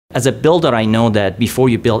As a builder, I know that before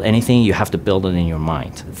you build anything, you have to build it in your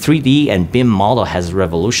mind. 3D and BIM model has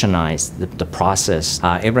revolutionized the process.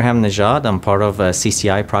 Abraham Najad, I'm part of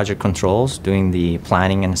CCI Project Controls, doing the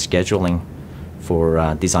planning and scheduling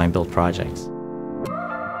for design-build projects.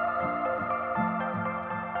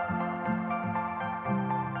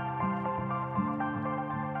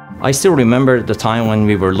 I still remember the time when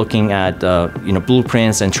we were looking at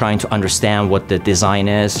blueprints and trying to understand what the design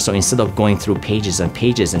is. So instead of going through pages and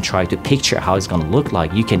pages and try to picture how it's going to look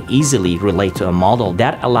like, you can easily relate to a model.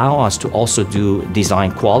 That allow us to also do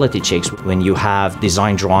design quality checks. When you have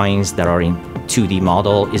design drawings that are in 2D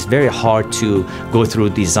model, it's very hard to go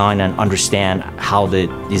through design and understand how the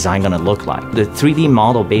design going to look like. The 3D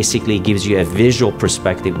model basically gives you a visual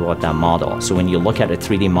perspective of that model. So when you look at a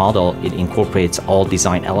 3D model, it incorporates all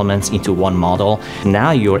design elements into one model.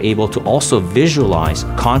 Now you're able to also visualize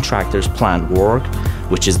contractors' planned work,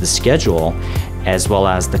 which is the schedule, as well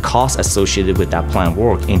as the cost associated with that planned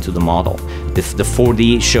work into the model. The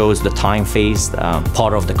 4D shows the time phase,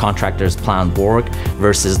 part of the contractor's planned work,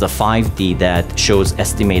 versus the 5D that shows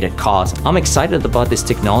estimated cost. I'm excited about this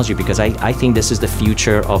technology because I think this is the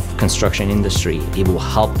future of construction industry. It will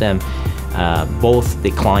help them, both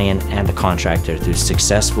the client and the contractor, to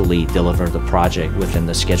successfully deliver the project within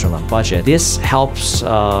the schedule and budget. This helps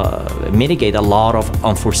mitigate a lot of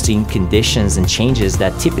unforeseen conditions and changes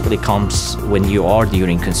that typically comes when you are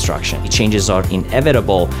during construction. Changes are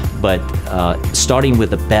inevitable, but starting with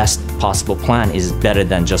the best possible plan is better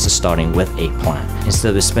than just starting with a plan.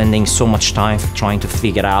 Instead of spending so much time trying to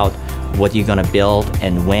figure out what you're going to build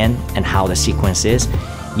and when and how the sequence is,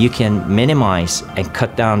 you can minimize and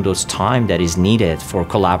cut down those time that is needed for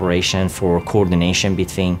collaboration, for coordination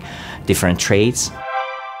between different trades.